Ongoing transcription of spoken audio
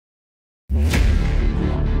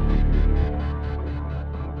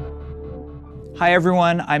Hi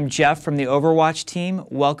everyone, I'm Jeff from the Overwatch team.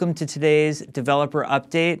 Welcome to today's developer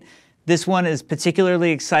update. This one is particularly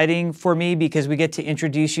exciting for me because we get to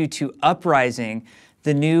introduce you to Uprising,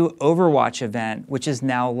 the new Overwatch event, which is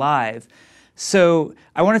now live. So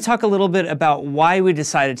I want to talk a little bit about why we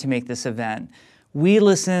decided to make this event. We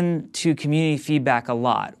listen to community feedback a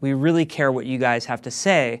lot. We really care what you guys have to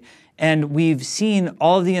say. And we've seen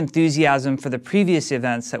all of the enthusiasm for the previous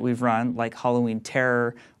events that we've run, like Halloween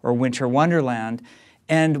Terror or Winter Wonderland.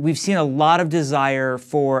 And we've seen a lot of desire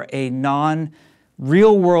for a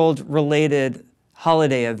non-real world related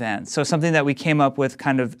holiday event. So something that we came up with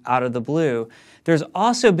kind of out of the blue. There's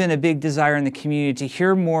also been a big desire in the community to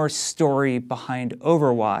hear more story behind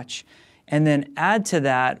Overwatch. And then add to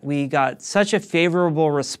that, we got such a favorable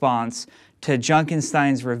response to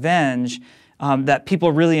Junkenstein's Revenge that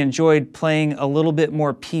people really enjoyed playing a little bit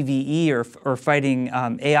more PvE or fighting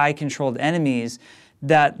AI-controlled enemies,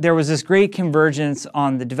 that there was this great convergence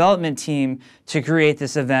on the development team to create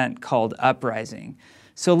this event called Uprising.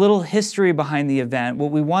 So a little history behind the event.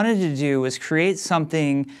 What we wanted to do was create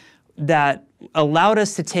something that allowed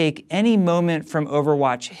us to take any moment from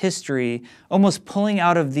Overwatch history, almost pulling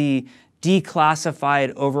out of the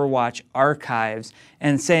declassified Overwatch archives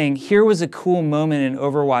and saying, here was a cool moment in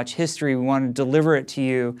Overwatch history, we want to deliver it to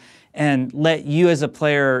you and let you as a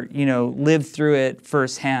player, live through it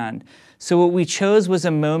firsthand. So what we chose was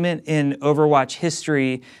a moment in Overwatch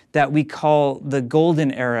history that we call the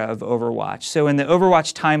golden era of Overwatch. So in the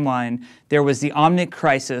Overwatch timeline, there was the Omnic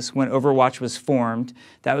Crisis when Overwatch was formed.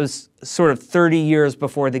 That was sort of 30 years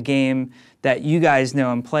before the game that you guys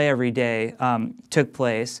know and play every day took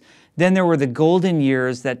place. Then there were the golden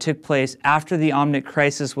years that took place after the Omnic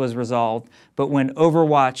Crisis was resolved, but when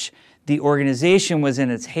Overwatch, the organization, was in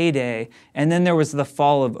its heyday. And then there was the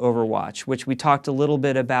fall of Overwatch, which we talked a little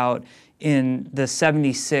bit about in the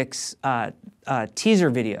 76 teaser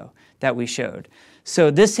video that we showed. So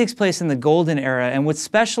this takes place in the golden era, and what's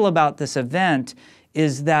special about this event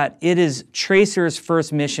is that it is Tracer's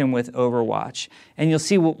first mission with Overwatch. And you'll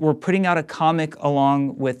see we're putting out a comic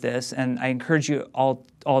along with this, and I encourage you all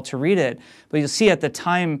to read it. But you'll see at the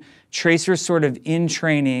time, Tracer's sort of in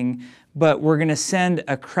training, but we're going to send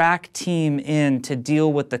a crack team in to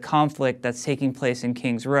deal with the conflict that's taking place in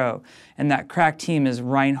King's Row. And that crack team is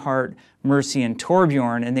Reinhardt, Mercy, and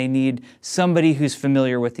Torbjorn, and they need somebody who's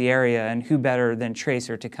familiar with the area, and who better than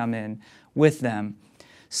Tracer to come in with them.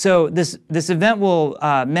 So this event will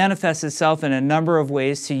manifest itself in a number of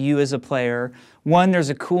ways to you as a player. One, there's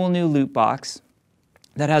a cool new loot box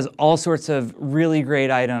that has all sorts of really great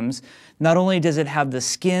items. Not only does it have the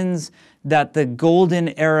skins that the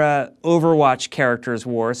golden era Overwatch characters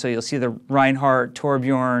wore, so you'll see the Reinhardt,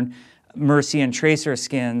 Torbjorn, Mercy, and Tracer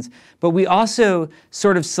skins, but we also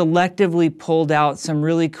sort of selectively pulled out some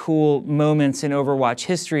really cool moments in Overwatch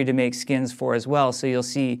history to make skins for as well. So you'll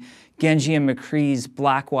see Genji and McCree's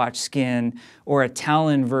Blackwatch skin, or a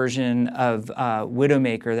Talon version of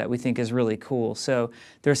Widowmaker that we think is really cool. So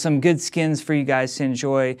there's some good skins for you guys to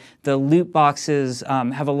enjoy. The loot boxes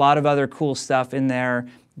have a lot of other cool stuff in there,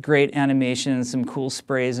 great animations, some cool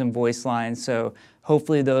sprays and voice lines. So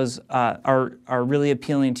hopefully those are really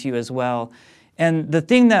appealing to you as well. And the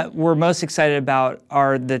thing that we're most excited about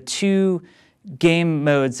are the two game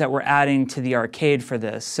modes that we're adding to the arcade for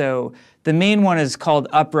this. So the main one is called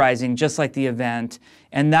Uprising, just like the event,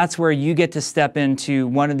 and that's where you get to step into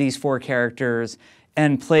one of these four characters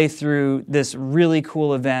and play through this really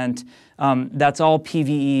cool event. That's all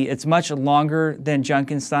PvE. It's much longer than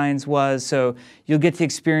Junkenstein's was, so you'll get to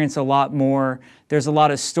experience a lot more. There's a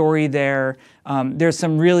lot of story there. There's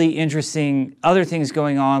some really interesting other things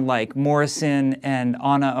going on, like Morrison and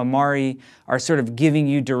Ana Amari are sort of giving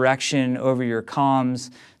you direction over your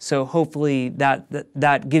comms. So hopefully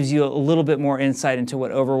that gives you a little bit more insight into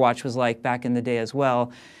what Overwatch was like back in the day as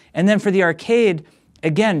well. And then for the arcade,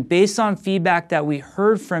 again, based on feedback that we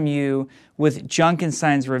heard from you with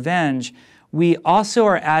Junkenstein's Revenge, we also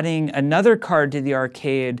are adding another card to the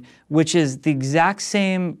arcade, which is the exact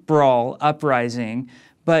same Brawl, Uprising,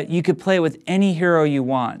 but you could play with any hero you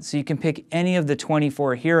want. So you can pick any of the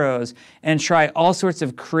 24 heroes and try all sorts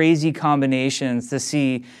of crazy combinations to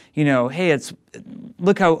see, hey,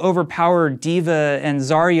 look how overpowered Diva and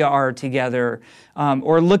Zarya are together.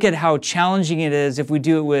 Or look at how challenging it is if we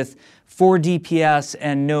do it with 4 DPS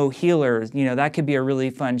and no healers. That could be a really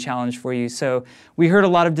fun challenge for you. So we heard a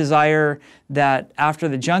lot of desire that after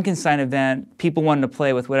the Junkenstein event, people wanted to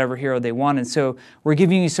play with whatever hero they wanted. So we're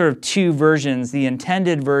giving you sort of two versions, the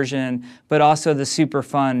intended version, but also the super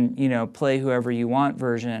fun, play whoever you want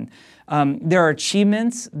version. There are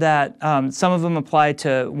achievements that some of them apply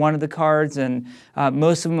to one of the cards, and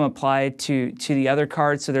most of them apply to the other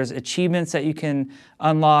cards. So there's achievements that you can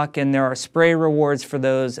unlock, and there are spray rewards for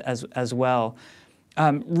those as well.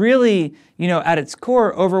 Really, at its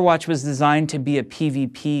core, Overwatch was designed to be a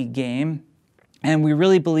PvP game, and we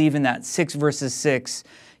really believe in that 6 versus 6,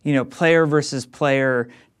 player versus player,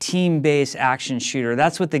 team-based action shooter.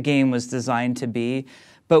 That's what the game was designed to be.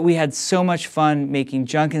 But we had so much fun making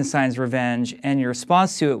Junkenstein's Revenge, and your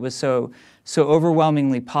response to it was so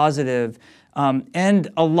overwhelmingly positive. And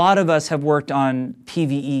a lot of us have worked on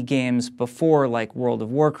PvE games before, like World of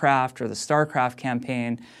Warcraft or the StarCraft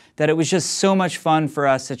campaign, that it was just so much fun for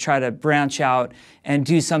us to try to branch out and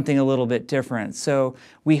do something a little bit different. So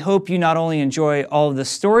we hope you not only enjoy all of the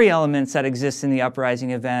story elements that exist in the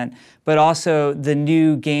Uprising event, but also the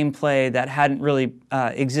new gameplay that hadn't really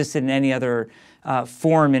existed in any other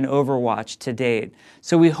form in Overwatch to date.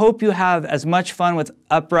 So we hope you have as much fun with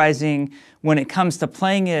Uprising when it comes to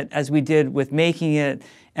playing it as we did with making it.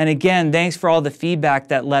 And again, thanks for all the feedback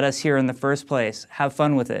that led us here in the first place. Have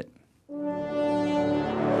fun with it.